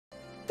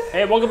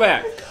Hey, welcome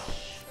back.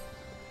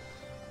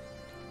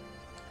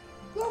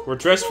 We're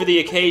dressed for the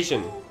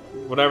occasion,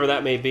 whatever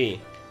that may be.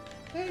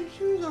 Hey,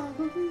 shoes on,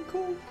 looking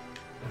cool.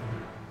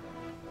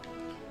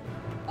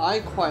 I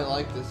quite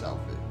like this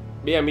outfit.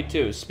 Yeah, me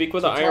too. Speak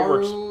with the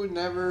ironworks. Taru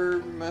never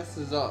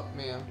messes up,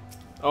 man.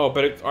 Oh,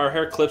 but our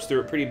hair clips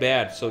through it pretty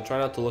bad, so try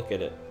not to look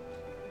at it.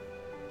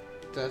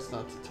 That's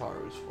not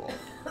Taru's fault.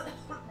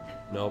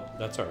 Nope,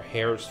 that's our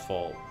hair's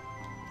fault.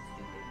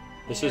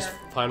 This is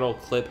final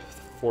clip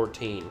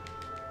 14.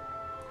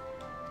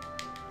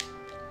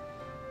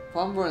 If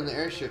I'm running the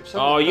airship.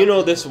 Oh, you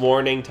know this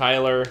warning,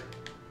 Tyler.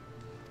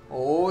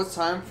 Oh, it's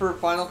time for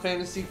Final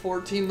Fantasy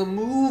XIV, the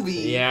movie.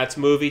 Yeah, it's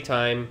movie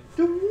time.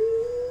 The movie.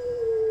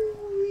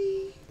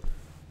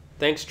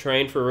 Thanks,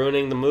 Train, for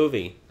ruining the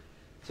movie.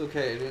 It's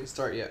okay, it didn't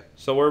start yet.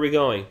 So where are we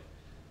going?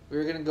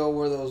 We're gonna go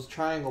where those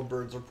triangle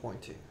birds are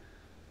pointing.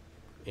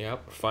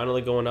 Yep, we're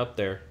finally going up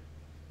there.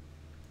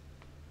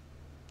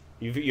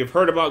 You've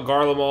heard about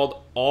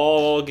Garlemald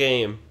all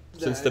game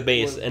since the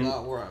base, was and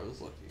not where I was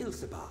looking.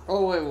 Ilsebar,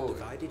 Oh wait.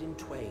 divided in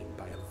twain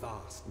by a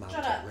vast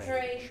mountain Shut up, range.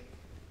 Trey.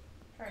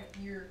 Trey,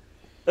 you're...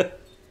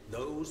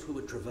 Those who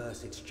would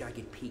traverse its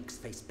jagged peaks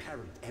face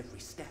peril at every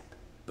step.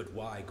 But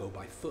why go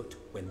by foot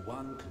when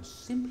one can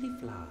simply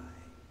fly?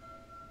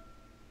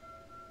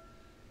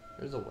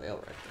 There's a whale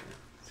right there.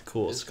 it's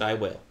cool, sky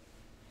whale.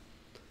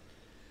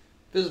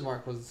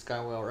 Bismarck was the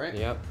sky whale, right?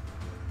 Yep,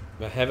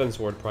 the Heaven's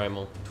Ward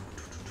Primal.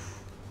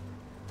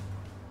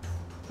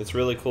 It's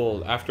really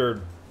cool.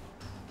 After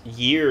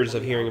years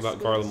of hearing about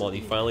Garlemald,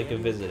 you finally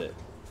can visit it.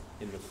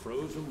 In the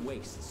frozen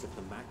wastes of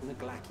the Magna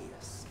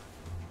Glacius.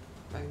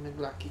 Magna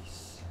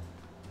Glacis.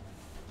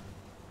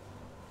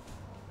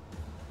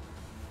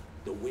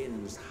 The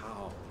winds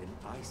howl in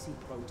icy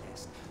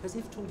protest, as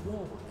if to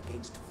warn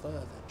against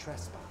further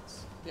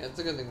trespass. Yeah, it's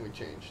a good thing we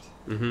changed.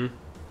 Mm-hmm. It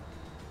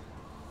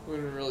would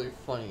have been really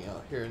funny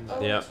out here in the...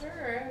 Oh, Yeah. it's her.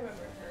 I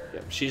remember her.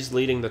 Yep, she's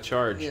leading the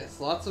charge. Yes,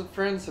 lots of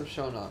friends have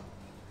shown up.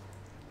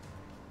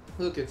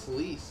 Look, it's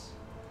Lise.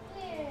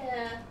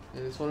 Yeah.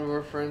 And it's one of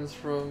our friends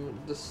from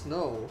the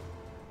snow.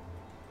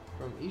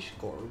 From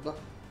Ishgord.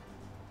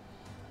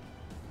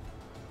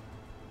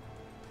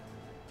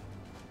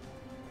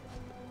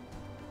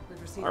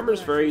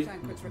 Armor's very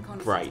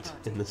bright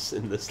in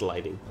this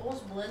lighting.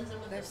 Almost blends in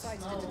with the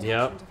snow.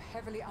 Yep. Of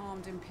heavily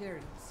armed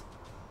Imperials.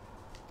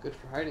 Good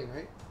for hiding,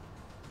 right?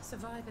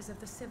 Survivors of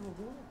the Civil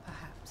War,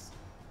 perhaps.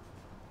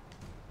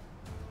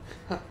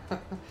 Perhaps.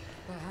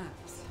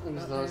 I just But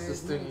noticed there this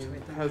is more thing to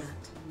it than has that.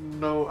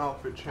 no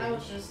outfit I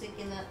was change. just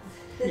thinking that.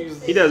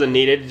 He doesn't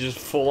need it, just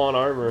full on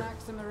armor.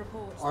 Maxima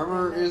reports that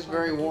Armor they is led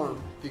very by the warm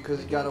king, because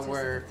you the gotta greatest of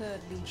wear the Third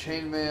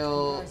Legion,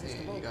 chainmail comprises the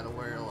and you gotta bulk of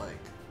wear them. like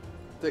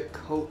thick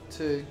coat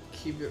to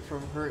keep it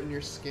from hurting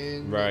your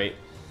skin. Right.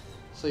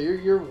 So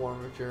you're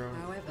warm if you're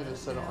However, in a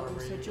set they of are armor.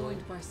 also usually.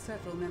 joined by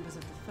several members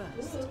of the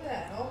Ooh, First. look at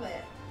that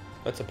helmet.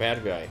 That's a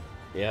bad guy.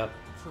 Yep.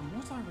 From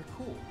what I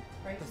recall,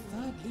 Right. the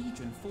Third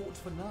Legion fought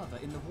for Nerva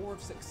in the War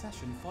of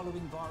Succession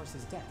following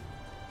Varus's death.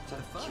 The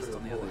That's First, true,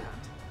 on the other boy.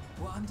 hand,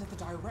 were under the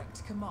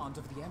direct command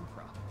of the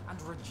Emperor and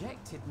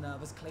rejected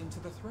Nerva's claim to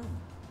the throne.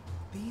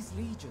 These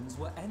legions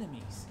were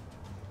enemies.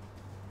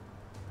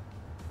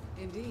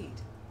 Indeed.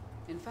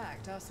 In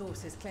fact, our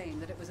sources claim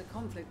that it was a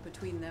conflict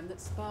between them that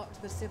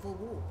sparked the Civil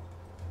War.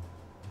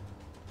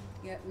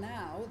 Yet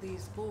now,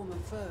 these former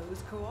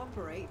foes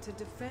cooperate to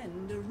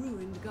defend a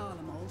ruined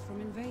Garlemald from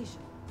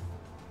invasion.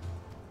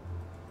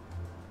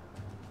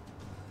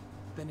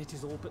 Then it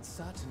is all but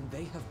certain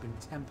they have been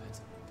tempered.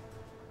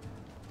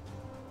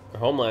 Our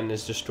homeland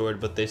is destroyed,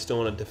 but they still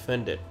want to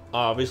defend it.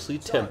 Obviously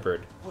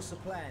tempered. What's the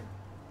plan?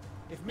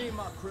 If me and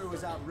my crew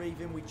was out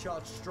reaving, we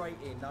charge straight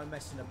in, no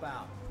messing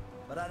about.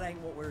 But that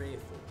ain't what we're here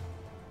for.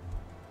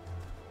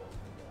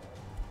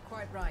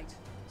 Quite right.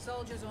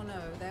 Soldiers or no,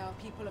 they are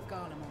people of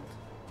Garlemald,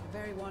 the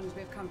very ones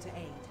we've come to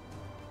aid.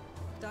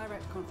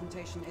 Direct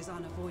confrontation is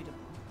unavoidable.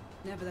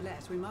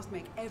 Nevertheless, we must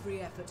make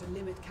every effort to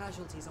limit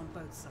casualties on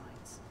both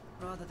sides.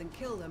 Rather than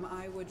kill them,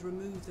 I would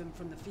remove them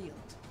from the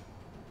field.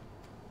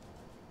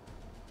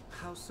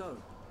 How so?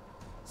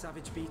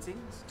 Savage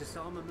beatings,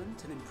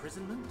 disarmament, and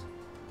imprisonment?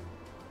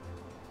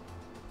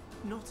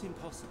 Not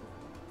impossible,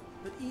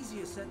 but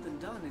easier said than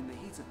done in the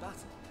heat of battle.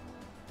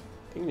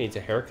 I think he needs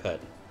a haircut.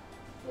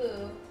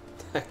 Ooh.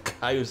 That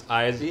guy whose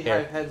eyes Beehive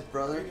hair. Head's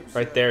brother.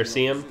 Right there,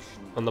 see him?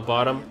 On the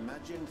bottom?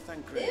 Imagine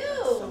Thancred Ew.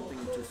 has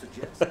something to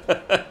suggest.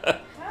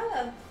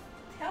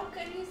 How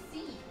could he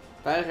see?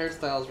 Bad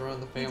hairstyles run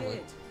the He family.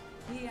 did.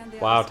 He and the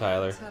Wow, other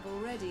Tyler. scouts have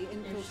already still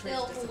infiltrated a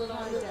holding supply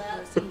on to depot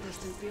that. some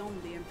distance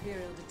beyond the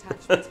Imperial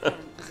detachment's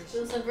current position.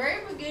 Since the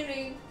very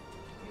beginning,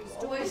 you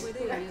always Stored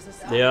within is a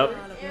scratch Yep.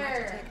 stockpile of Here.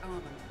 Magitech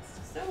armaments.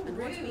 So And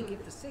once we rude.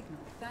 give the signal,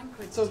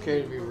 Thancred's It's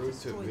okay to team be will rude to a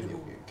destroy video them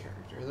all. game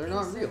character. They're In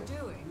not so real.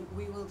 doing,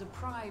 we will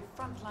deprive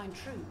frontline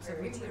troops of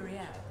Very rude.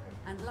 materiel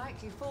and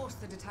likely force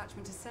the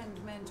detachment to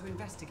send men to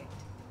investigate.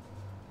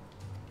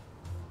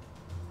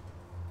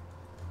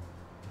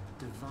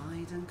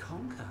 Divide and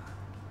conquer.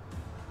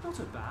 Not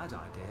a bad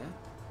idea.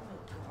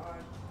 Oh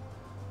god.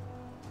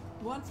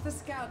 Once the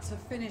scouts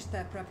have finished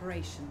their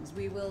preparations,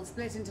 we will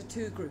split into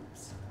 2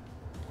 groups.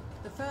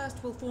 The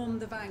first will form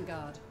the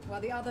vanguard,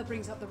 while the other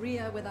brings up the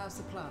rear with our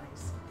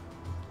supplies.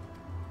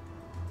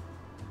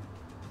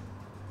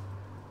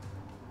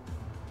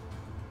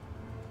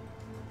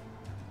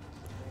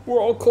 We're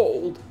all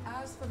cold.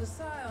 As for the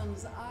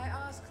scions, I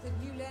ask that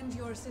you lend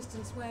your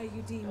assistance where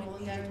you deem Don't it look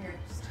needed down here.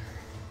 most.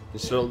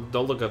 Just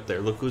don't look up there.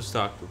 Look who's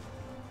talking.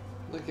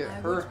 Look at I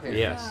her would hair. prefer,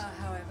 Yes.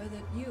 however,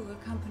 that you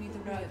accompany the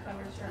Right, rear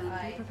covers her and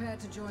eye. be prepared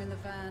to join the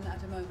van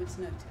at a moment's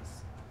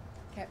notice.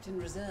 Kept in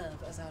reserve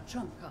as our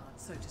trump card,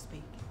 so to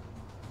speak.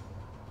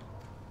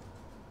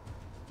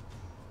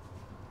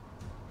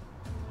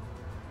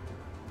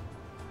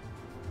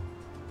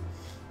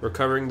 We're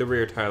covering the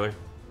rear, Tyler.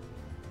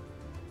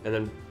 And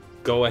then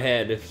go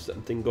ahead if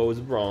something goes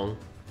wrong.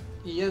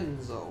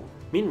 Ienzo.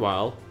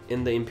 Meanwhile,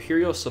 in the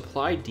Imperial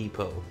Supply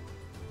Depot.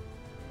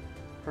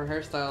 Her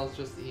hairstyle is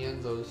just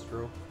Ienzo's,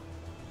 Drew.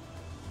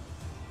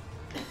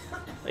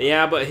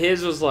 Yeah, but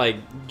his was like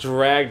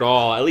dragged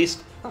all. At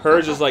least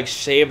hers is like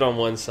shaved on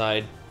one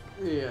side.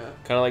 Yeah.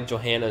 Kind of like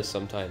Johanna's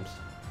sometimes.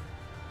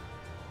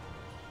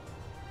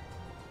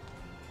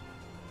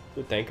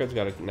 Ooh, Thancred's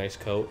got a nice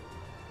coat.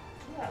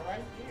 Yeah, I like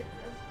it.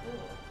 That's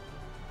cool.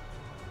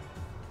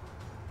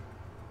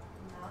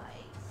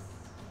 Nice.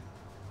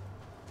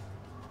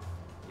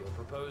 Your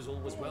proposal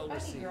was well Funny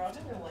received. girl,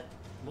 I know what.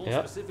 More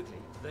Yep. specifically,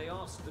 they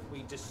asked that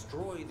we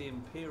destroy the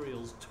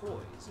Imperial's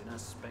toys in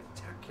as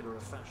spectacular a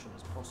fashion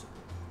as possible.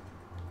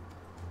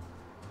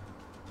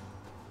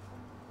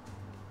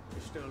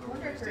 I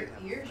wonder if her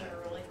ears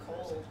are really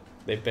cold.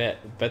 They bet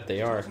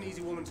they are. Not an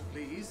easy woman to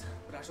please,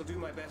 but I shall do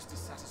my best to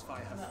satisfy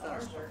her No, thirst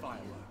ours for are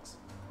fireworks.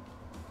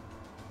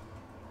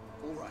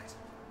 All right,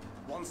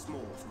 once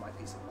more for my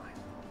peace of mind.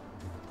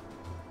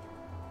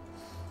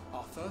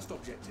 Our first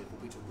objective will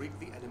be to rig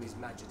the enemy's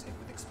magitech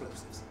with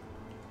explosives.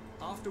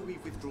 After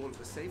we've withdrawn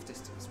to a safe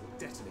distance, we'll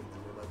detonate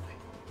them remotely.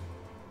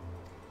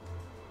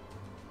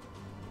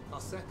 Our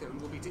second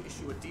will be to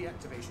issue a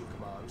deactivation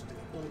command to the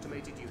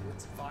automated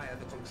units via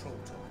the control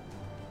tower.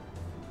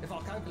 If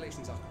our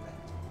calculations are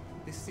correct,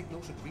 this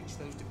signal should reach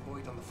those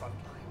deployed on the front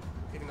line,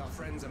 giving our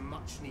friends a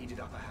much-needed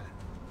upper hand.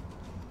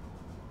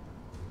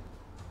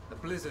 The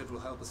blizzard will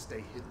help us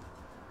stay hidden,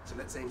 so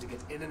let's aim to get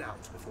in and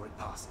out before it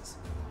passes.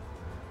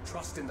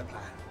 Trust in the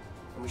plan,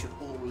 and we should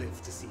all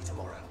live to see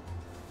tomorrow.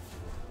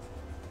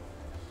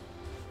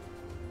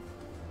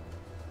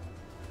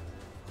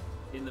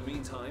 In the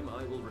meantime,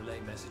 I will relay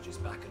messages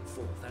back and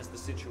forth as the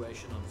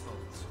situation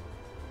unfolds.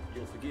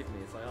 You'll forgive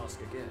me if I ask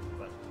again,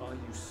 but are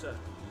you certain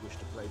you wish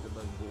to play the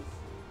lone wolf?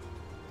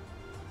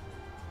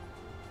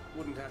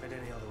 Wouldn't have it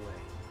any other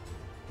way.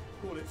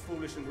 Call it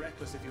foolish and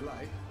reckless if you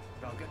like,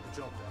 but I'll get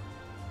the job done.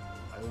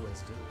 I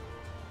always do.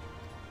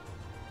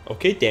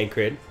 Okay,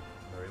 Thancred.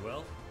 Very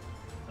well.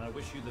 I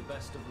wish you the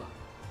best of luck.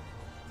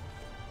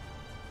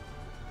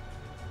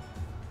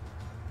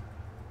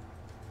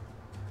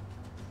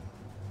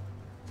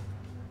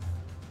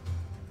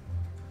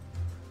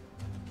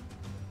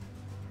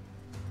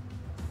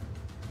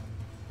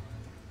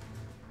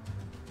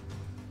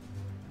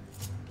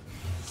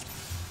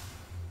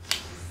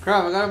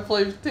 Crap, I gotta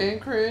play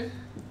Thancred.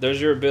 There's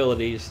your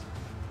abilities.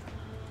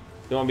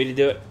 You want me to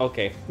do it?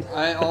 Okay.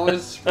 I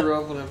always screw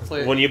up when I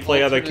play. When you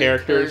play other alternate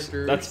characters,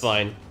 that's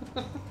fine.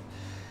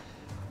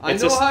 I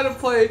It's know just- how to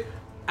play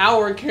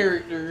our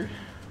character,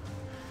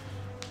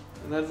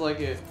 and that's like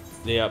it.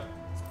 Yep.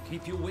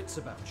 Keep your wits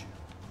about you.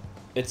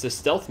 It's a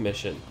stealth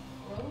mission.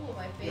 Oh,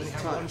 my We face only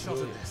have not one shot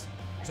good. at this,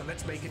 so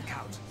let's make it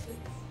count.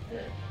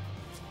 good.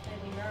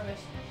 Made me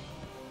nervous.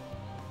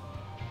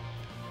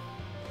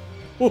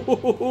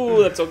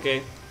 Ooh, that's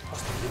okay.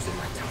 Austin lives in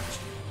my touch.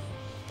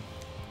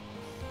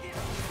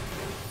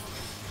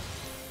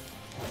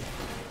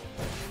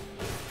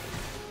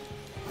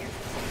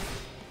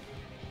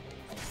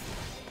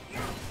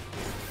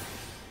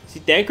 See,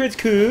 Thancred's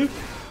cool. I'm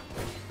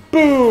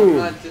Boom!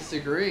 not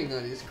disagreeing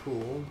that he's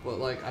cool, but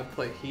like I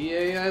played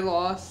Hiei, I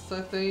lost,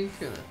 I think,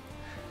 and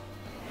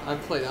I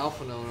played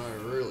Alpha Node, and I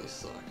really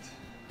sucked.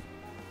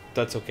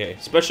 That's okay.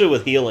 Especially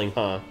with healing,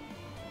 huh?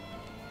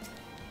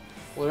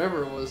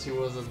 Whatever it was he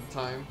was at the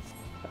time.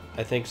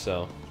 I think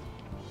so.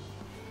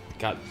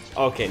 God.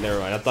 Okay, never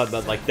mind. I thought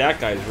that, like, that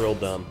guy's real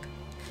dumb.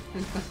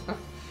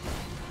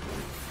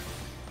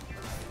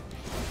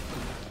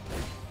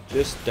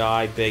 Just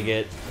die,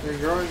 bigot. You're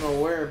growing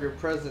aware of your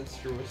presence,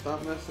 Drew.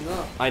 Stop messing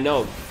up. I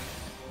know.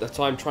 That's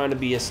why I'm trying to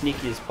be as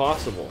sneaky as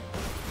possible.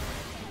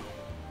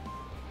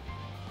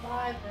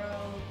 Bye,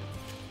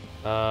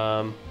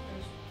 bro.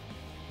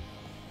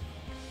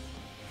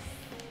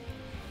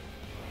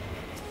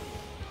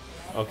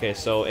 Okay,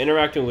 so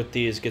interacting with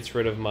these gets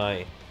rid of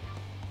my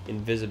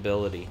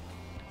invisibility.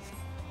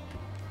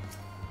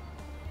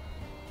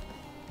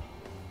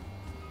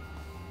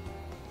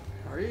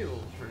 How are you able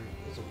to turn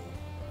invisible?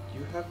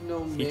 You have no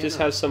mana. He just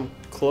has some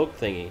cloak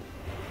thingy.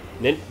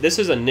 This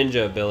is a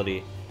ninja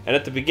ability. And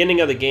at the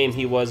beginning of the game,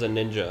 he was a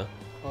ninja.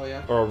 Oh,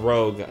 yeah? Or a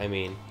rogue, I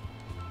mean.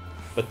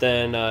 But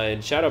then in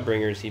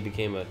Shadowbringers, he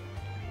became a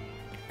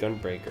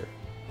gunbreaker.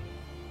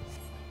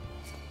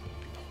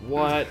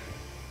 What?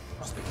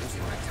 Must be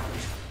losing my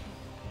talent.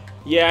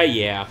 Yeah,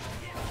 yeah.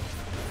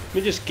 Let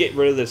me just get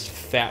rid of this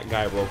fat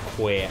guy real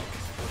quick.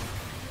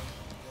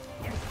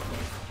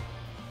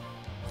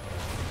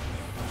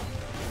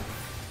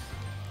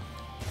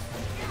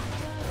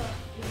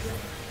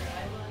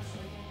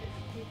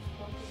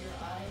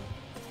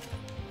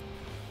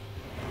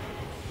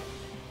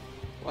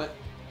 What?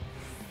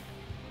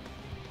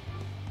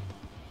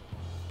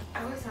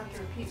 I always have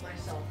to repeat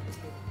myself.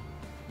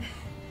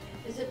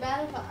 Is it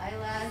bad if an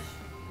eyelash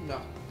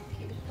No.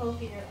 keeps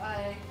poking your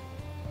eye?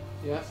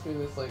 You ask me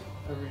this like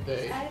every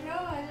day. I know,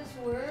 I just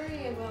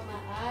worry about my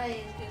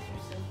eyes because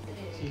they're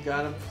sensitive. You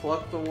gotta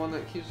pluck the one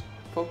that keeps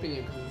poking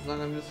you because it's not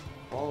gonna just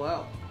fall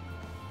out.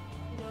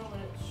 No, but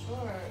it's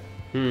short.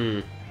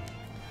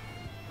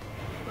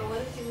 But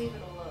what if you leave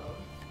it alone?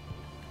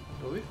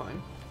 It'll be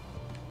fine.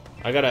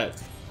 I gotta...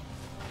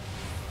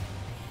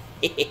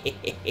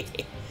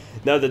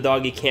 Now the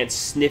doggy can't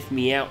sniff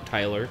me out,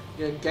 Tyler.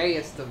 You're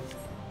gayest them.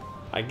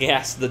 I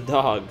gassed the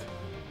dog.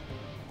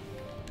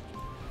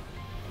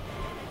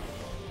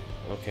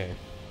 Okay.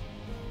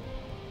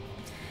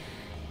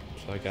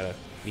 So I gotta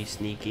be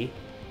sneaky.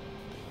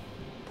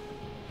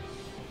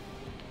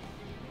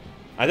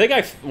 I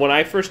think when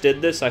I first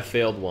did this, I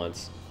failed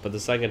once. But the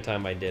second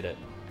time I did it.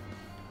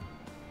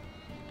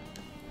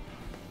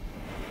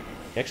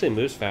 He actually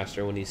moves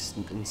faster when he's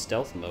in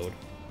stealth mode.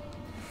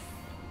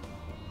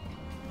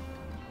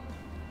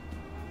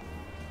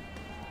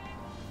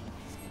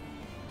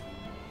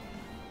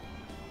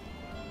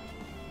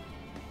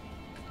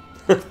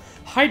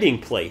 Hiding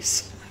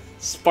place.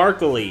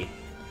 Sparkly.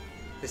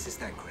 This is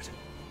Thancred.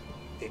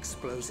 The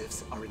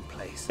explosives are in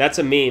place. That's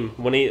a meme.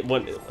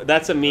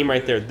 That's a meme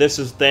right there. This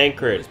is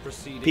Thancred.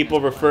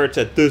 People refer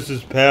to this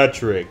is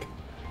Patrick.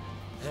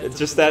 It's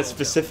just that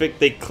specific.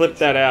 They clip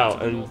that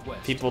out, and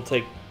people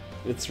take.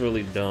 It's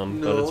really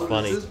dumb, but it's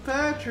funny. This is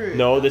Patrick.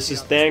 No, this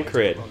is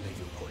Thancred.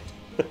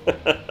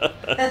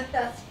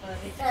 That's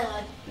funny. I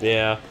like that.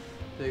 Yeah.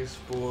 The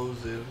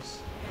explosives.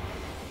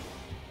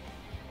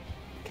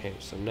 Okay,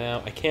 so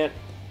now I can't.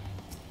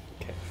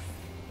 Okay.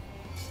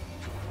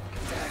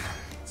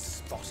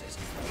 Spotted.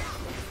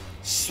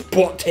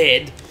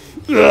 Spotted.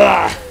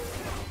 Ugh.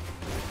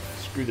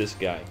 Screw this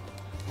guy.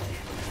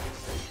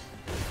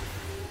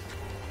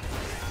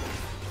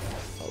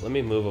 Oh, let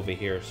me move over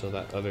here so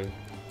that other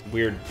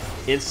weird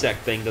insect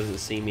thing doesn't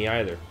see me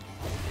either.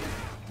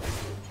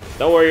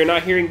 Don't worry, you're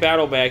not hearing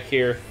battle back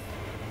here.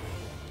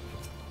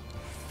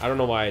 I don't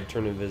know why I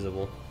turned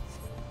invisible.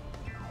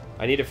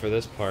 I need it for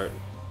this part.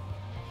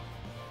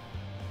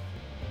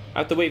 I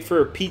have to wait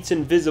for Pete's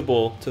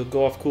invisible to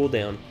go off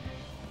cooldown.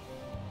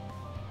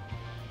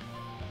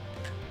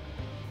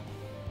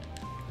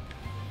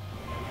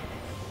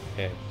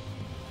 Okay.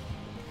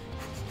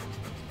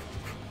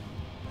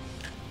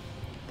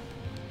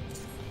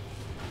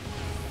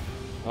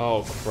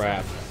 Oh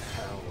crap.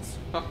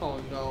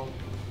 Oh no.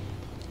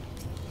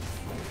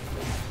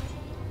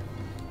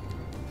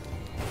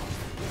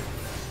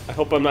 I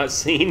hope I'm not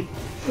seen.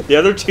 The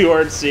other two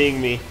aren't seeing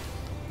me.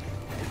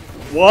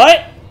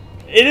 What?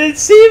 It didn't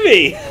see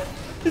me!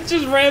 It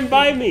just ran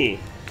by me!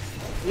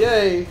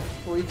 Yay!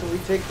 We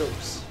take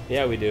those.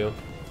 Yeah, we do.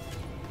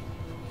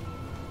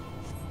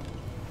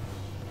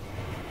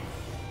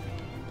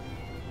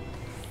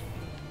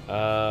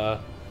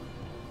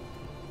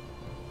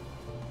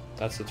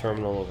 That's the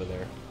terminal over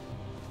there.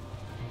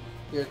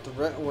 Your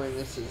threat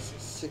awareness is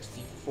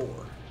 64.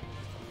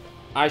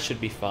 I should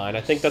be fine.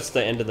 I think that's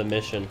the end of the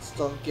mission.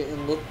 Stop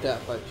getting looked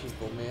at by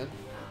people, man.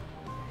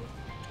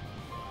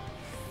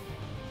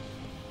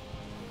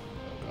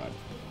 Oh god.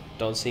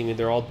 Don't see me,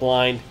 they're all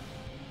blind.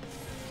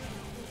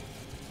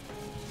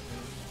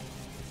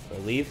 Do I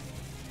leave?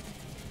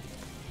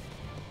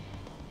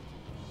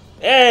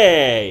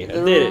 Hey! I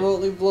They did it.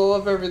 remotely blow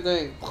up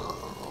everything.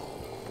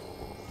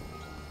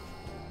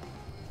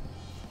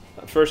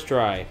 First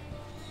try.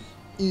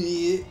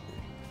 Idiot.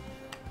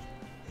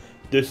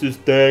 This is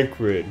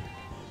Thancred.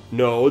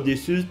 No,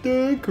 this is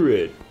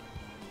Thancred.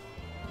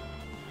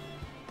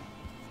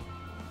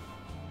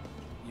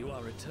 You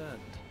are returned,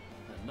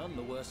 and none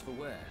the worse for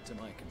wear, to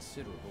my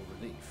considerable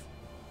relief.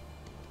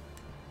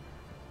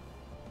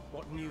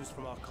 What news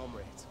from our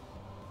comrades?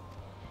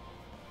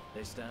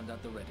 They stand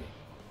at the ready.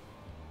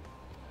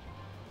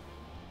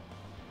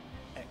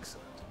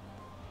 Excellent.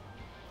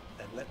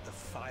 Then let the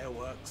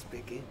fireworks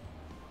begin.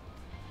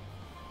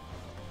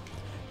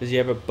 Does he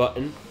have a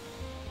button?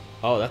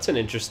 Oh, that's an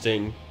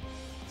interesting...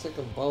 It's like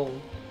a bone.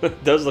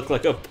 It does look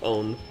like a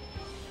bone.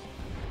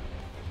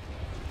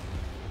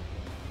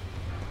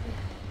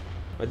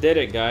 I did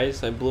it,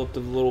 guys. I blew up the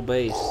little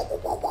base.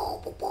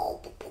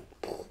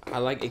 I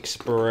like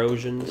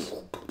explosions.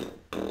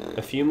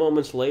 A few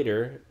moments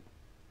later...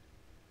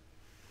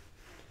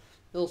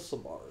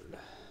 Ilsamard.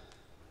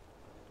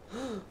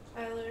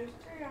 Tyler, is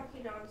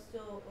Teriyaki Dog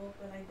still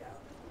open? I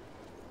doubt it.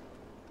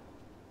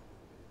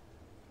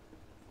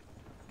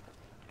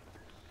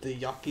 The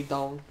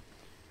Yakidong.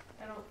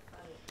 I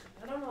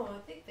don't know. I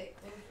think they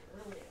closed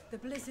earlier. The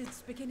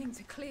blizzard's beginning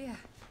to clear.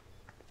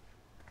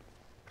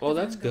 Oh,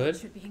 that's The Vanguard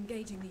good. should be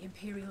engaging the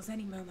Imperials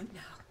any moment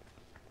now,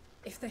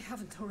 if they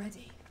haven't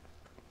already.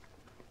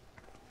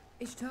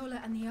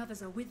 Ishtola and the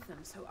others are with them,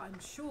 so I'm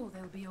sure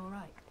they'll be all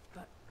right.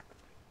 But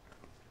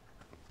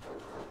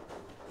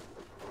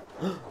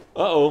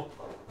Uh-oh.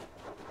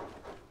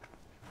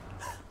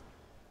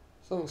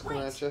 Someone's coming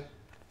at you.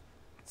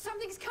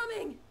 something's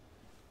coming.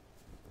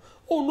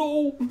 Oh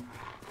no!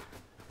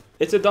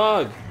 It's a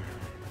dog.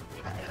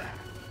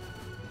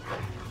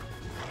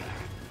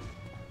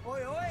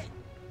 Oi, oi!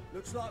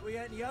 Looks like we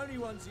ain't the only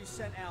ones who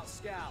sent out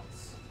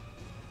scouts.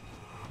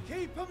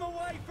 Keep them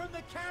away from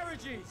the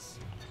carriages!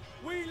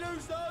 We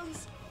lose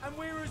those, and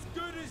we're as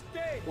good as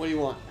dead! What do you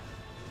want?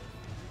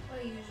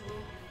 What usual?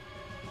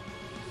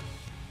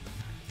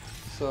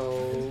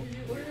 So, Did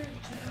you order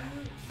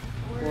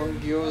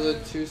one you over the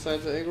 2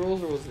 sides of egg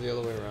rolls, or was it the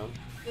other way around?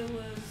 It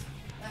was,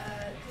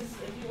 because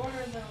if you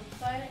order the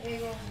side of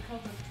egg rolls, it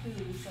comes with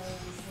 2, so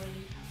it was like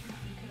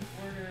you could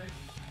order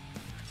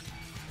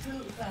 2,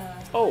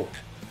 Oh.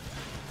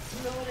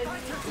 you know what I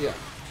mean? Yeah.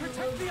 2 of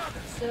those,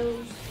 so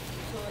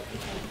it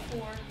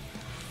equals 4.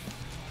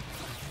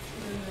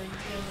 And then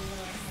the other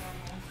one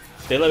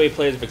normal. They let me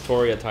play as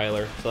Victoria,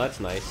 Tyler, so that's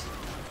nice.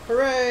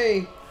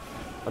 Hooray!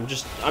 I'm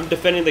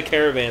defending the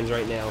caravans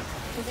right now.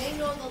 Do they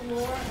know the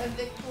lore of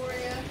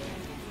Victoria?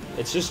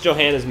 It's just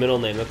Johanna's middle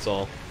name, that's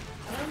all.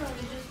 I don't know,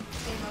 they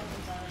just came up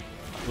with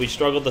that. We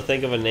struggled to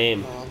think of a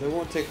name. They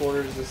won't take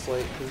orders this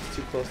late because it's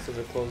too close to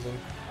the closing.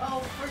 Oh,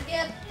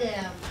 forget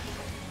them.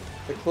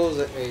 They close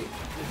at 8,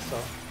 so.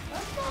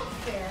 That's not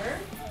fair.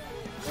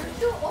 They're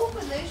still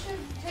open. They should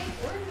take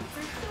orders.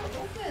 They're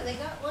still open. They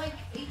got like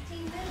 18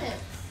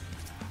 minutes.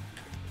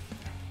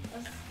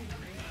 That's stupid.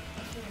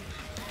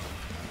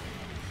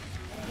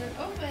 If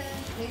they're open,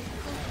 they should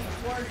still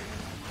take orders.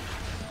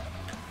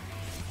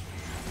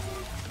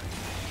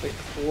 They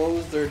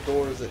close their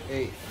doors at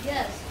 8.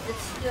 Yes,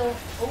 it's still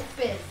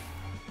open.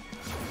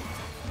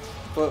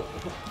 But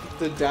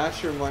the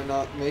Dasher might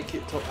not make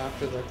it till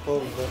after they're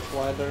closed. That's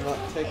why they're not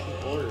taking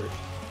orders.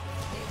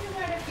 If you're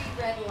gonna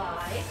be red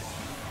lights.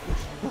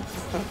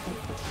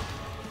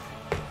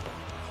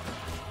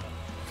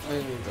 I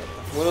need that.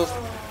 What else?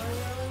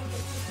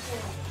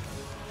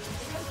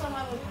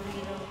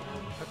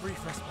 A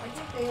brief respite, I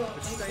think they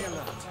but stay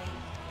alert.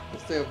 They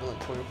stay open like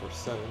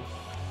 24/7.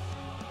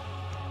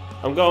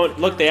 I'm going.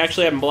 Look, they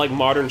actually have like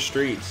modern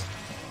streets.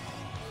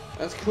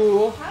 That's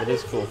cool. How It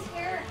is does cool. his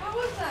hair, how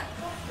is that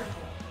comfortable?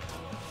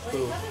 Like,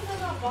 Cool. how does that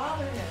not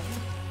bother him?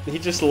 He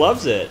just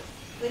loves it.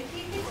 Like,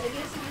 he gets, I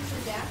guess he gets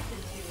adapted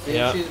to it.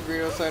 Yeah. Cheese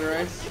burrito side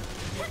rice.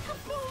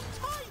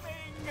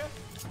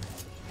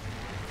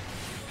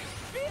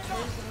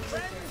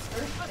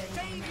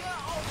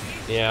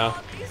 Yeah.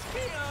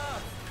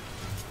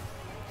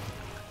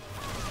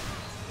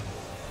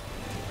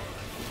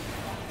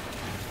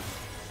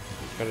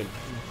 Gotta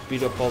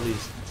beat up all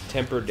these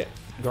tempered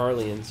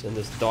Garleans and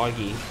this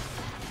doggy.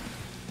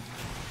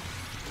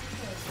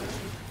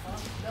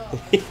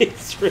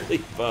 It's really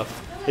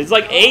buff. It's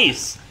like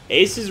Ace.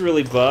 Ace is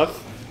really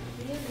buff.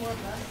 He has more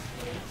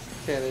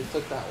muscles. Okay, they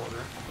took that order.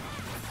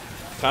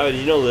 Tyler,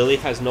 did you know Lily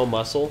has no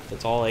muscle?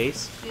 It's all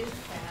Ace. She's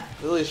fat.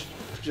 Lily's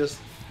just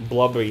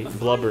Blubbery.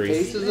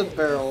 Ace is a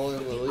barrel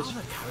and Lily's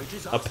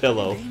A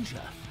pillow.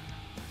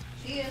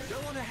 She is.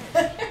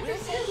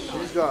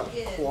 she's got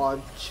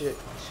quad chins.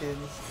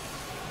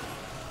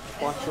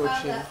 I still Quattro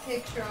have chin. that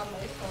picture on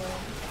my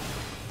phone.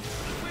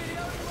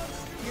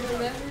 You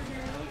remember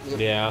her?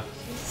 Yeah.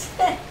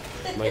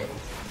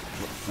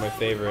 My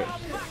favorite.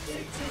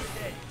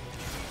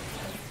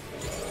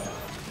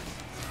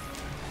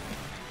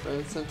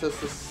 Brian sent us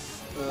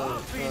this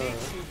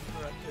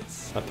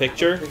A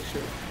picture?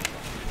 picture.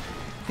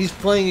 He's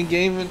playing a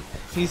game and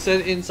he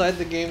said inside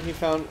the game he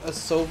found a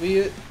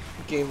Soviet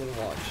Game &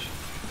 Watch.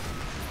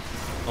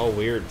 Oh,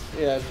 weird.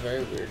 Yeah, it's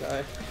very weird.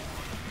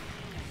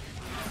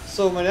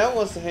 So my dad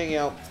wants to hang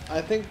out.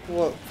 I think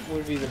what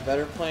would be the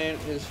better plan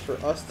is for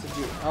us to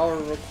do our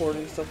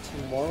recording stuff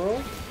tomorrow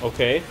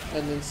Okay.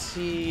 and then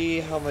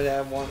see how my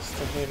dad wants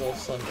to handle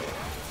Sunday.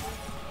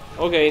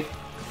 Okay.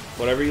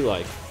 Whatever you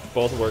like.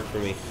 Both work for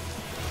me.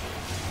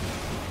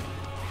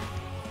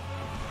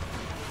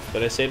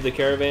 Did I save the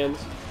caravans?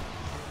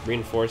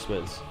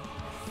 Reinforcements.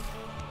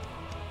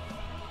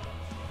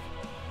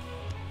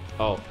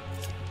 Oh.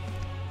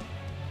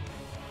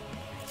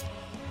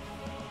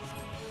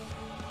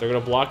 They're gonna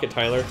block it,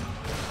 Tyler.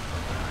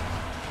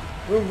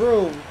 Vroom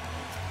vroom.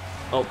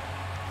 Oh.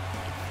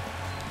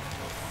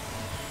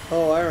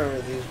 Oh, I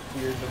remember these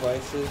weird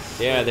devices.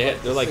 Yeah, they're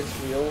like 6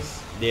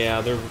 wheels.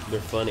 Yeah, they're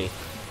funny.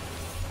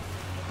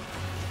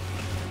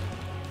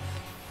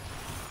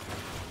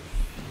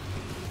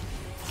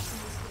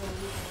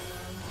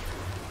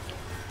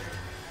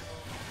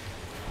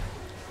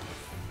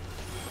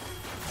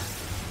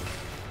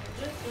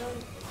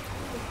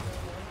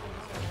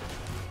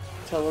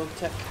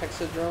 Teletech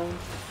Hexadrone.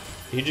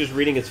 You just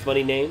reading its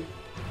funny name?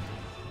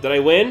 Did I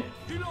win?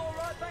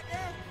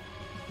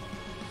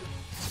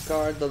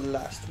 Scar the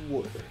last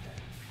word.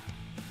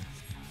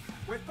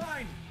 We're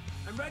fine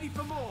and ready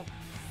for more.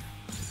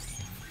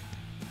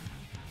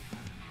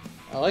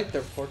 I like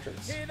their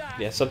portraits. Hear that?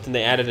 Yeah, something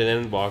they added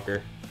in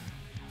Endwalker.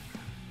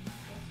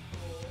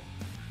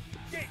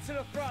 Get to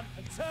the front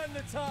and turn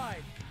the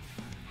tide.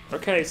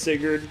 Okay,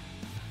 Sigurd.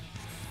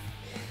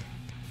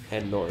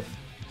 Head north.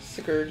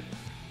 Sigurd.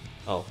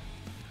 Oh.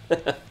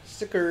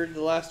 Sigurd,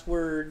 the last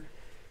word.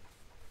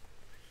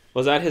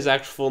 Was that his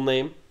actual full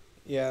name?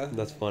 Yeah.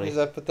 That's funny. Because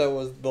I put that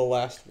was the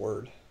last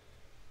word.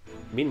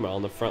 Meanwhile,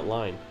 on the front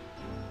line.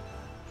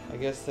 I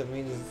guess that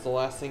means it's the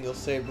last thing you'll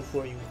say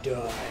before you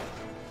die.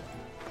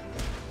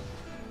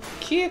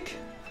 Kick.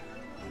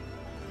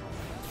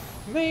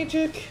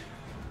 Magic.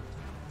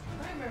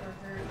 I remember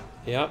her.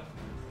 Yep.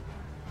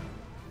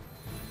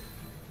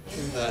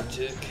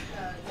 Magic.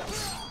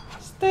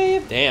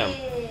 Stab. Damn.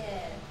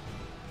 Yeah.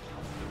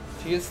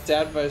 If you get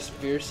stabbed by a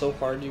spear so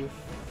hard you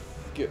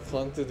get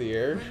flung through the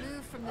air.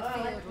 Removed from the Oh,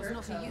 I like field was her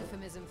not a color.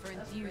 euphemism for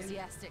That's pretty.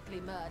 enthusiastically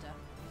murder.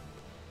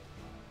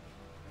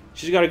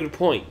 She's got a good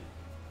point.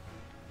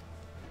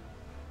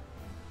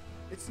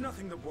 It's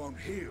nothing that won't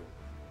heal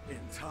in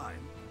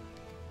time.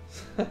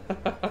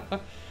 The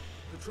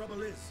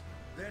trouble is,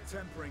 their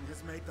tempering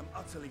has made them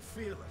utterly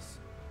fearless.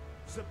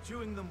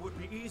 Subduing them would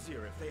be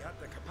easier if they had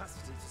the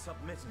capacity to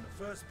submit in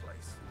the first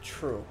place.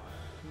 True.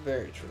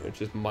 Very true. It's just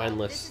This is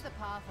mindless. the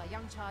path our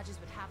young charges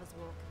would have us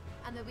walk,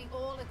 and that we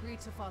all agreed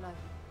to follow.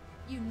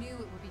 You knew it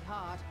would be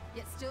hard,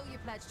 yet still you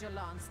pledged your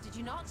lance, did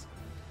you not?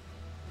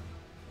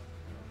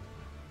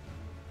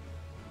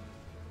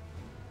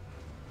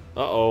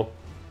 Uh-oh.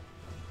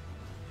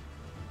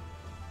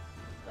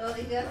 Oh,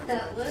 you got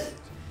that look?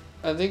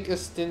 I think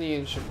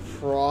Estinian should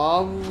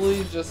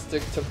probably just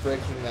stick to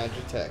breaking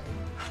Magitech.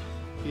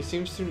 He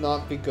seems to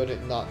not be good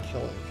at not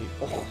killing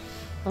people.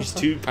 He's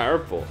too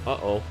powerful.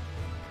 Uh-oh.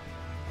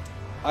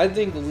 I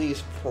think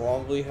Lise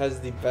probably has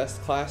the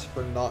best class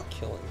for not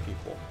killing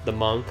people. The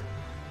monk.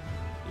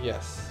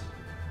 Yes.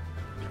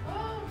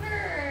 Oh,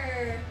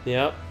 her.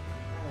 Yep.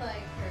 I like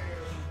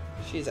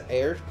her. She's an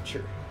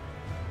archer.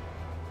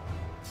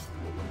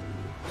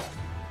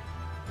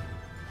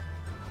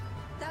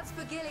 That's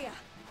for Gilia.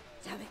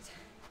 Damn it.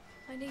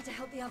 I need to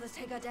help the others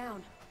take her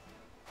down.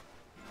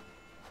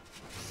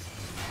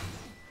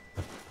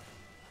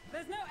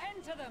 There's no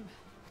end to them.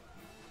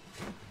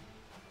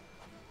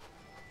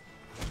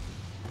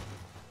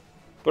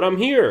 But I'm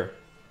here.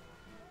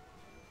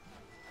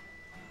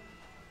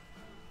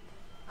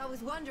 I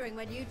was wondering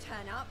when you'd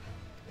turn up.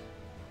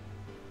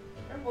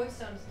 Her voice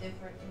sounds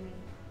different to me.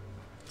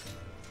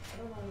 I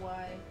don't know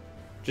why.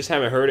 Just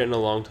haven't heard it in a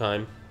long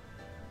time.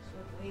 It's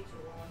been way too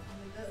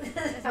long.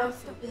 That I'll sounds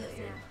stop this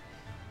familiar.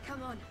 now.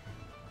 Come on.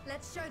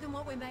 Let's show them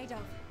what we're made of.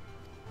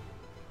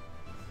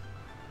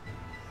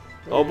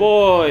 Oh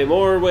boy,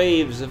 more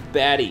waves of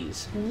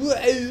baddies.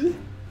 Whoa.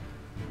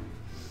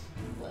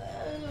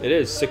 It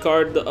is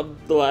Sicard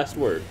the last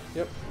word.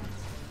 Yep.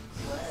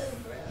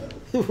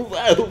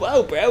 Wow,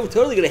 wow, bro.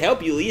 Totally gonna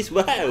help you, Lise.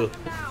 Wow.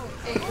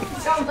 Hey, you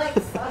sound like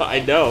Sonic. I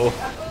know.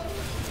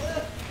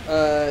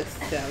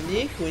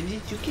 Sonic, when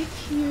did you get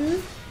here?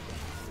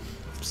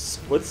 Psst,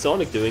 what's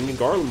Sonic doing in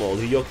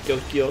Garlemald? Yuck, yuck,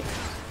 yuck.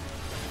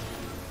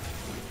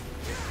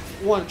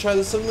 Want to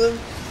try some of them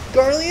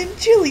Garlian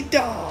chili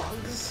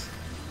dogs?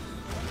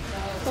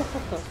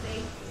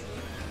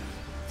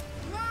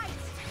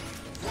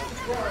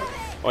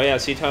 Oh yeah,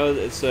 see Tyler,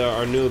 it's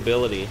our new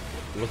ability.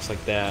 It looks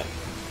like that.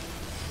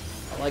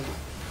 I like it.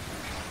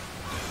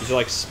 You should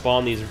like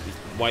spawn these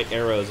white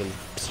arrows and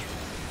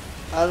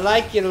I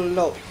like it a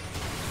lot.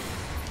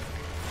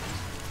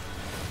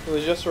 It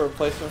was just a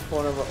replacement for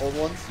one of our old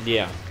ones.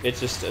 yeah, it's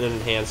just an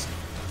enhanced,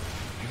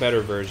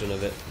 better version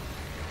of it.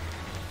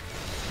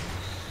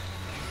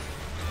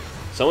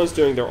 Someone's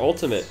doing their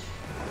ultimate.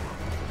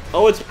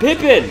 Oh, it's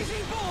Pippin!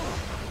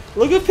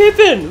 Look at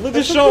Pippin! Look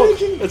at Shulk!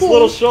 It's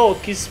little Shulk.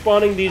 He's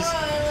spawning these. Oh,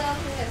 I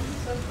love him.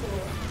 He's so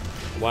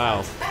cool.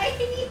 Wow.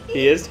 Tiny.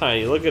 He is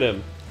tiny. Look at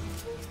him.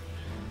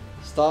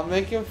 Stop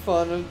making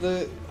fun of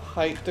the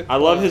height I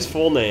decline. love his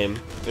full name,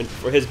 and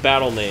for his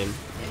battle name.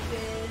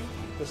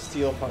 The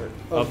Steel Heart.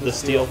 Of the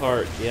Steel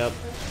Heart, yep.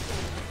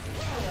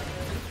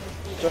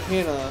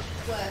 Johanna,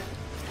 What?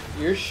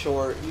 you're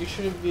short. You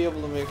shouldn't be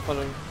able to make fun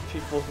of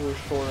people who are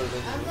shorter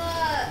than I'm you.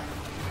 not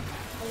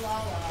a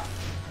Lala.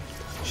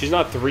 She's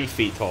not 3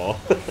 feet tall.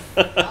 She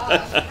A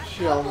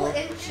couple almost.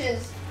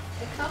 inches.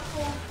 A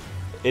couple.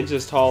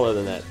 Inches taller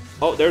than that.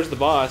 Oh, there's the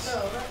boss.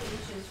 No, not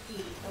inches.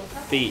 Feet. A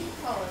couple Feet.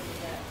 taller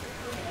than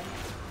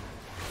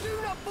that.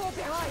 Do not fall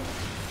behind.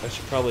 I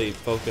should probably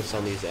focus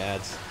on these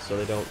ads so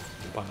they don't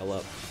pile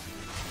up.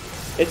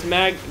 It's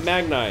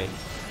Magni.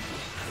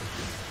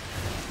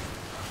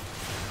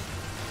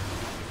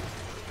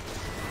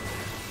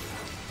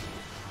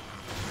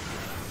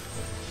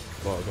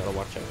 Well, gotta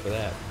watch out for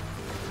that.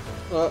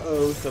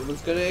 Uh-oh,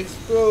 someone's gonna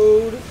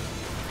explode.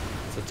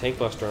 It's a tank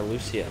buster on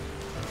Lucia.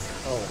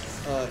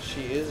 Oh,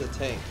 she is a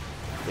tank.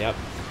 Yep.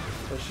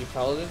 Was she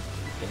paladin?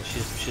 Yeah,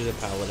 she's a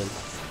paladin.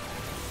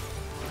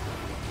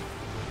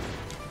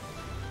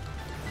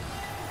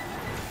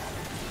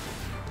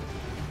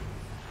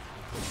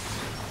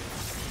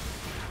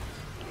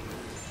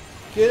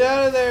 Get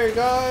out of there,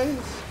 guys!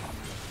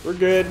 We're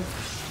good.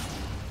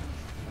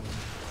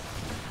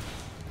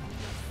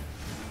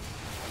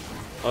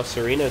 Oh,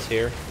 Serena's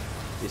here.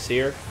 You see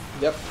her?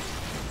 Yep.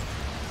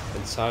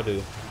 And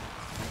Sadu.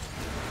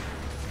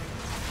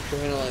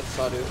 Serena likes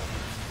Sadu.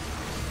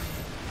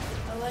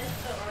 I like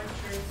the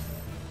archers.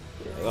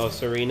 Oh,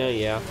 Serena,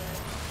 yeah.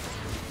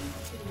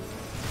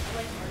 I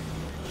like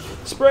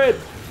archers. Spread!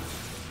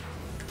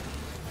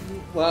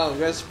 Wow, you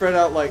guys spread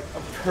out like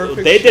a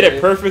perfect They did it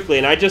shade. perfectly,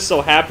 and I just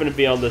so happened to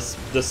be on this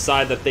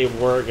side that they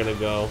were gonna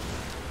go.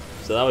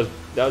 So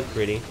that was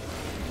pretty.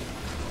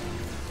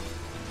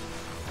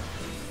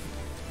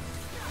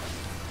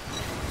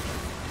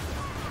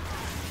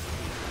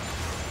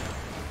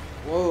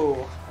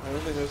 Whoa, I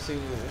don't think I've seen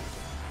you.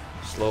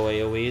 Slow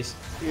AoEs.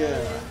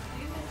 Yeah.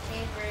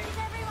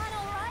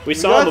 We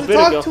saw him a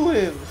bit ago. to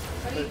him.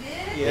 Oh, you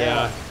did?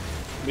 Yeah.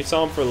 We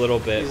saw him for a little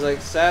bit. He's like,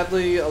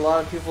 sadly, a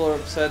lot of people are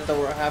upset that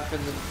we're helping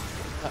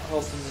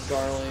the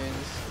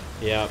Darlings.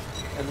 Yeah.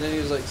 And then he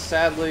was like,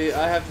 sadly,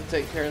 I have to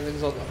take care of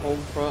things on the home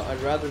front.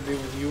 I'd rather be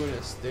with you and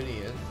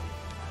Estinian.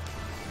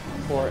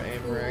 Poor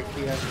Amric,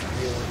 he has to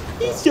deal with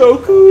He's so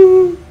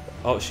cool.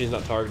 Oh, she's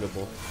not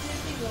targetable.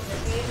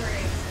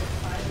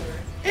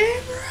 Amric!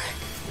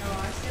 No,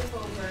 I skip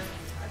over.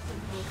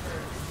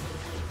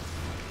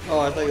 Oh,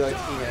 I thought you liked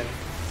Tian.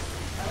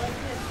 I like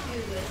him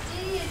too.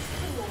 Estinian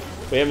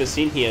too. We haven't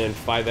seen Hien in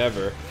 5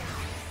 ever.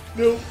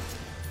 Nope.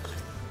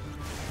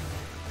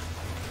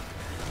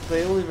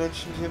 They only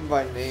mentioned him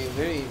by name.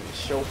 They didn't even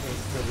show him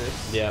for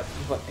this. Yep.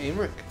 But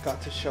Amric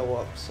got to show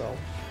up, so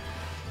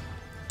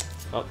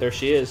Oh, there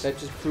she is. that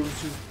just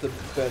proves who's the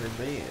better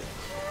man.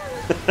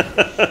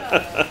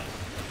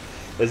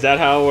 Is that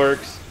how it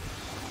works?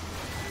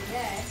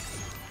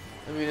 Yes.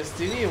 I mean,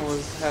 Estinian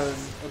was having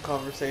a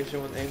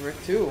conversation with Amric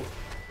too.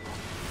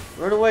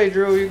 Run away,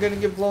 Drew. You're gonna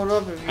get blown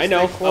up if you I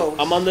know. stay close.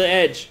 I'm on the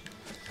edge.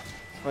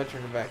 It's my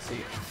turn to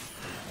backseat.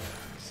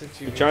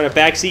 Since You're trying to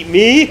backseat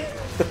me?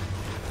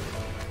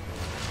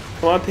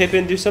 Come on,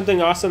 Pippin, do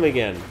something awesome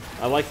again.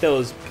 I like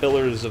those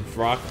pillars of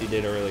rock you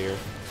did earlier.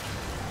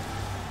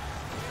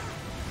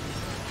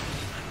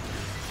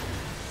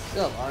 She's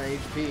got a lot of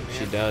HP, man.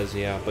 She does,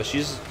 yeah. But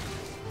she's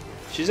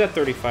at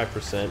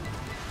 35%.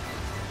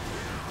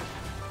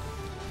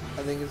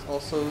 I think it's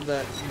also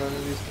that none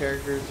of these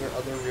characters are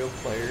other real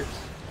players.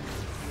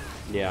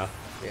 Yeah.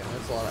 Yeah,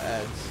 that's a lot of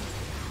ads.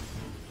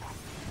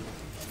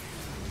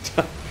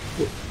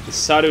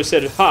 Sadu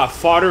said, ha,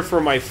 fodder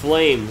for my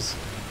flames.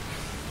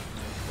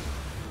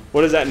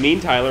 What does that mean,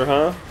 Tyler,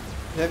 huh?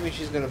 That means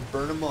she's gonna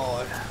burn them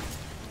all.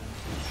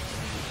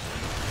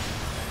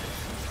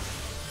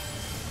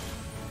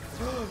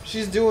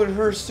 She's doing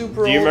her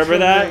super. Do you remember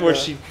ultra that? mega. Where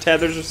she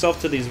tethers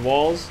herself to these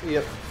walls?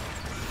 Yep.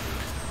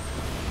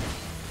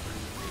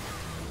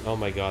 Oh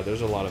my god,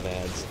 there's a lot of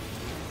ads.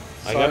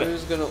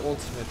 Sadu's gonna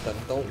ultimate them,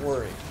 don't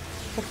worry.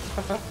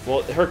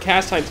 Well, her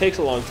cast time takes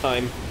a long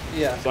time.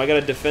 Yeah. So I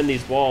gotta defend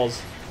these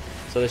walls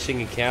so that she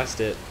can cast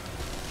it.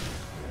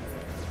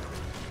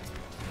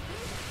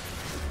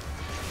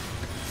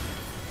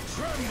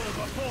 Tremble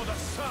before the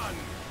sun.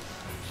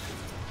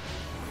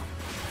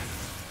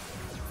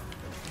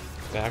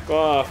 Back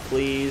off,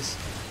 please.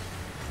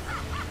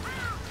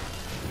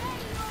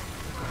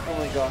 Oh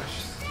my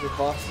gosh, the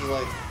boss is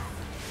like.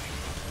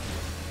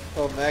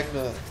 Oh,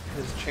 Magna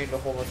has chained a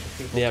whole bunch of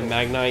people. Yeah, to him.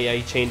 Magna, yeah,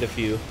 he chained a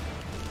few.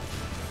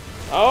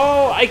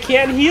 Oh, I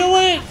can't heal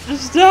it!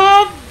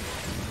 Stop!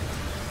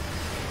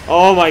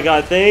 Oh my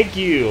god, thank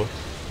you!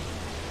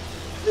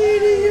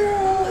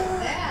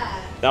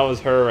 That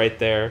was her right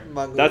there.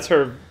 Magu. That's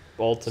her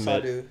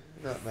ultimate. Sadu,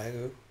 not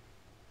Magu.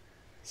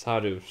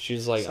 Sadu.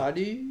 She's like...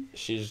 Sadu?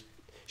 She's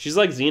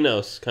like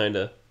Xenos,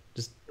 kinda.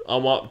 Just, I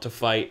want to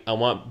fight. I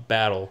want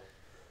battle.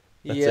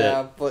 That's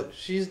yeah, it. but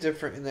she's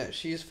different in that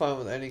she's fine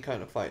with any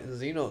kind of fight.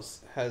 Xenos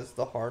has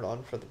the hard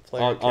on for the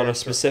player. On a character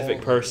specific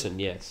only. person,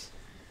 yes.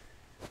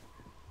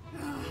 A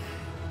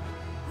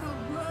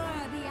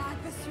worthy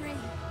adversary.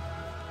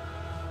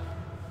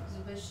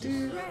 She's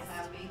so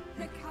happy.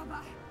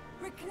 Recover.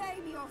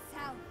 Reclaim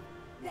yourself.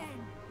 Then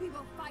we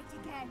will fight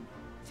again.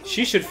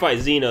 She should fight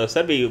Xenos.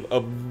 That'd be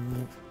a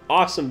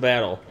awesome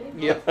battle.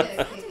 Yep.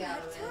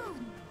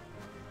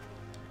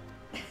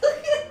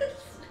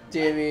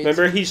 Damn it.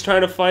 Remember, he's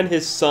trying to find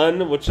his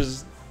son, which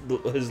is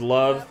his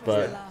love,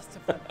 but...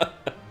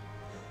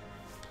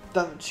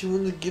 Damn, she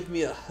wanted to give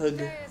me a hug.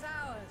 Day is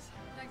ours,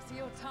 thanks to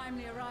your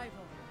timely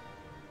arrival.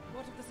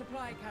 What of the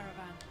supply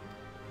caravan?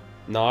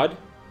 Nod?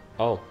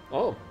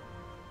 Oh.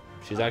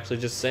 She's actually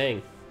just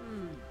saying.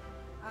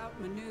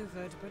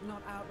 Outmaneuvered, but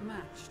not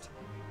outmatched.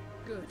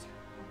 Good.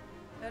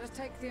 Let us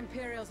take the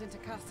Imperials into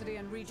custody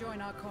and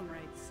rejoin our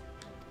comrades.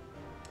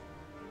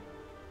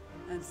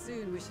 And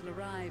soon we shall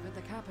arrive at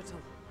the capital.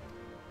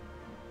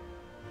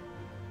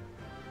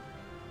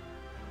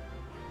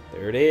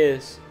 There it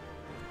is.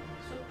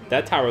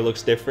 That tower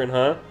looks different,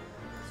 huh?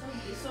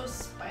 It's so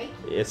spiky.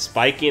 It's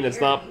spiky and it's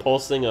not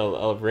pulsing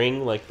a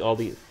ring like all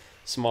the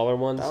smaller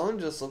ones. That one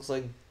just looks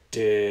like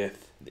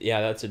death.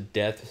 Yeah, that's a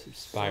death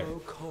spire.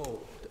 So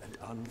cold and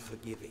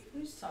unforgiving.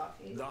 Who's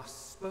talking?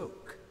 Thus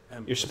spoke.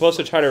 You're supposed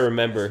to try to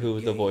remember who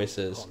the voice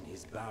is. On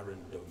his barren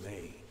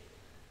domain.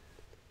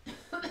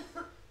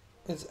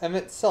 It's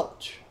Emmett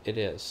Sulch. It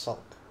is. Sulk.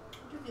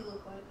 What does he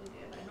look like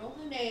again? I know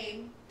the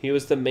name. He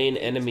was the main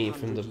enemy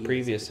from the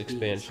previous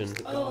expansion.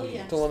 Oh,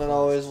 yeah. The one that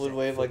always would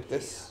wave like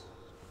this.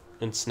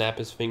 And snap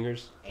his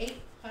fingers.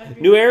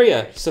 800 New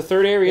area. It's the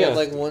third He area. had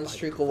like one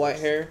streak of white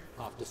hair.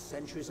 After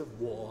centuries of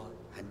war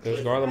and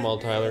There's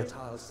Garlemald, Tyler.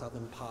 fertile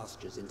southern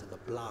pastures into the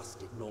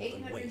blasted northern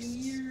 800 wastes.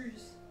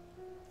 years.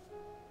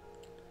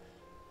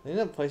 I think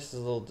that place is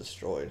a little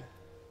destroyed.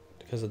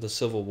 Because of the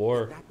Civil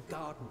War. In that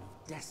garden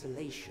of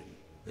desolation,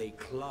 they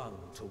clung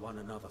to one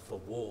another for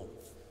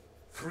warmth.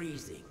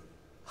 Freezing,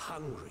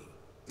 hungry,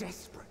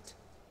 desperate,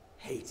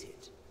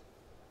 hated.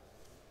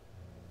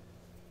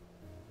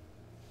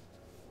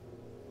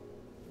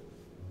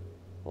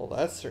 Well,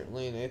 that's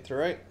certainly an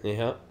aetheryte.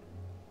 Yeah.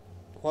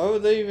 Why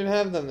would they even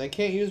have them? They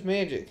can't use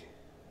magic.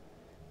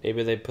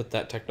 Maybe they put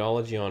that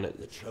technology on it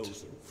The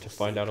chosen to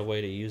find out a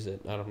way to use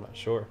it. I'm not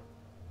sure.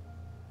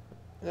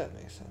 That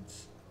makes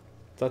sense.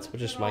 That's Look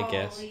just at my all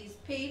guess. These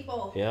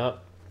people. Yeah.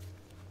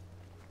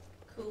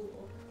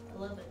 Cool. I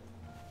love it.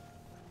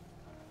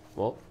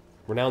 Well,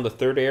 we're now in the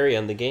third area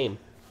in the game.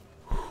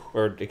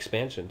 Or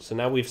expansion. So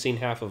now we've seen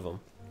half of them.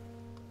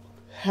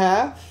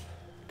 Half?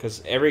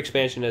 Because every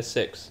expansion has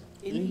 6.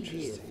 In the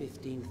year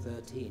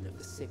 1513 of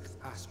the 6th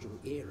Astral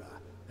Era,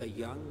 a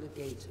young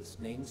legatus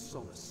named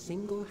Solace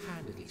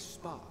single-handedly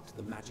sparked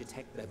the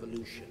Magitech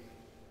revolution.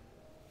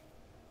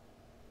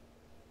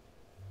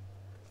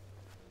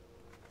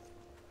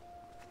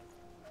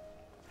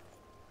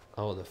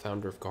 Oh, the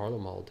founder of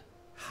Garlemald.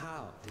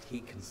 How did he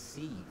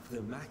conceive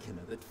the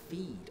machina that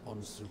feed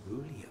on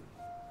ceruleum?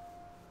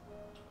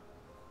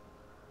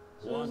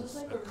 So Once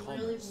this is like a a common,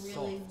 really,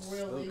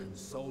 soft-spoken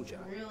soldier,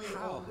 really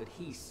how old had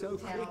he so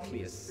town.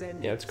 quickly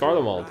ascended Yeah, it's through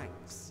the Garlemald.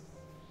 ranks?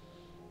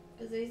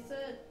 Because they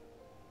said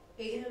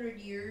 800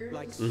 years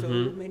Like so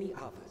many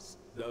others,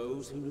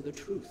 those who knew the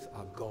truth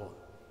are gone.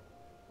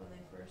 when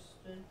they first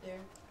stood there.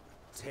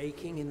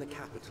 Taking in the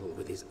capital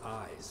with his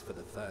eyes for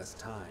the first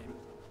time,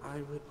 I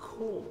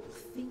recall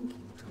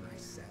thinking to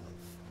myself,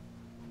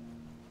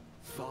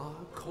 far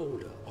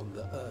colder on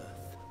the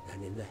earth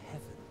than in the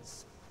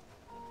heavens.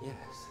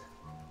 Yes,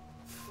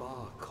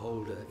 far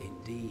colder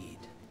indeed.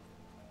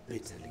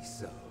 Bitterly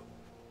so.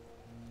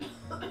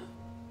 Excuse me.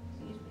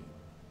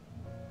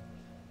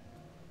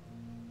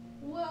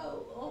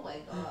 Whoa! Oh my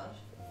gosh.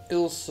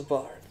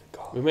 Ilsabard.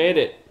 We made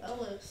it. That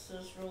looks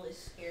just really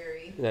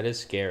scary. That is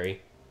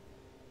scary.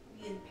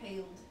 Be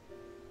impaled.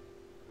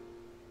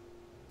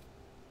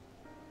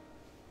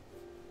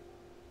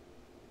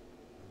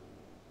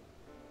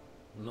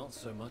 Not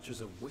so much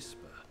as a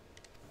whisper.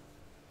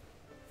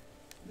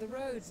 The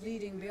roads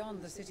leading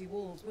beyond the city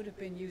walls would have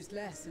been used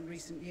less in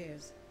recent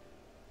years.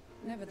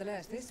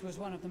 Nevertheless, this was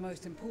one of the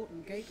most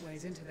important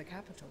gateways into the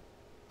capital.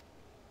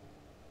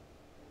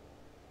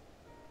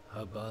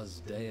 A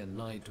buzz day and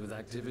night with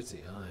activity,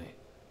 aye.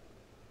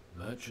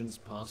 Merchants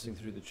passing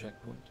through the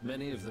checkpoint,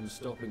 many of them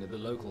stopping at the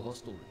local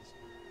hostelries.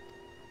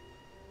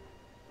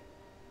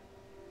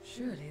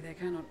 Surely they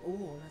cannot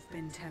all have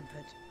been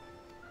tempered.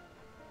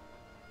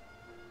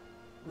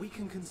 We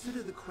can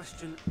consider the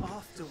question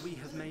after we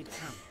have made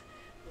camp.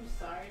 I'm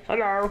sorry.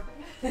 Hello.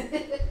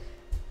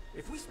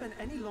 If we spend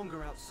any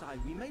longer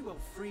outside, we may well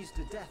freeze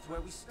to death where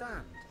we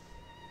stand.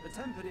 The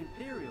tempered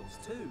Imperials,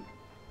 too.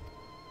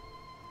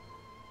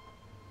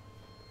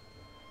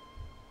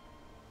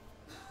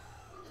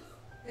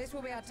 This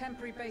will be our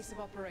temporary base of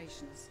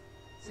operations.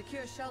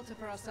 Secure shelter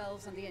for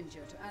ourselves and the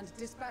injured, and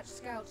dispatch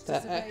scouts to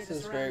That survey axe the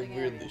is very surrounding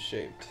weirdly area.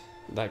 shaped.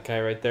 That guy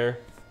right there.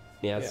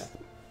 Yeah, it's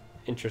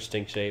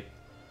interesting shape.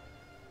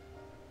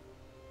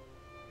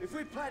 If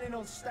we're planning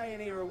on staying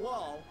here a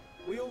while,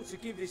 we ought to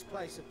give this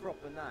place a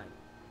proper name.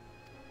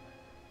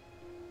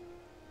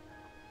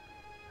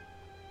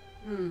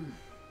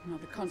 Well,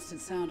 the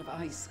constant sound of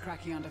ice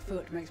cracking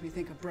underfoot makes me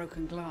think of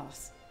broken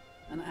glass.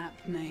 An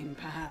apt name,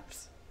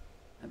 perhaps.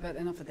 But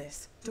enough of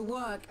this. To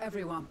work,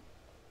 everyone.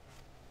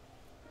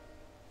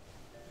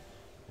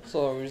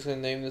 So are we just gonna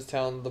name this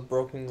town the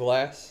Broken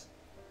Glass?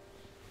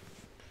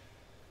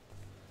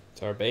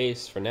 It's our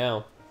base for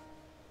now.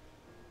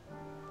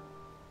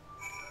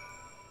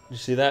 Did you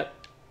see that?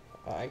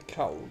 I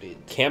called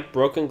it. Camp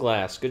Broken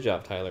Glass. Good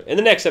job, Tyler. In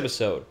the next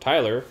episode,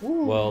 Tyler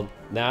will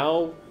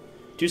now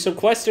do some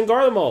quests in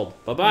Garlemald.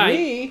 Bye-bye.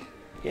 Me?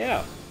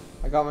 Yeah.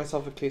 I got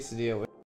myself a quesadilla.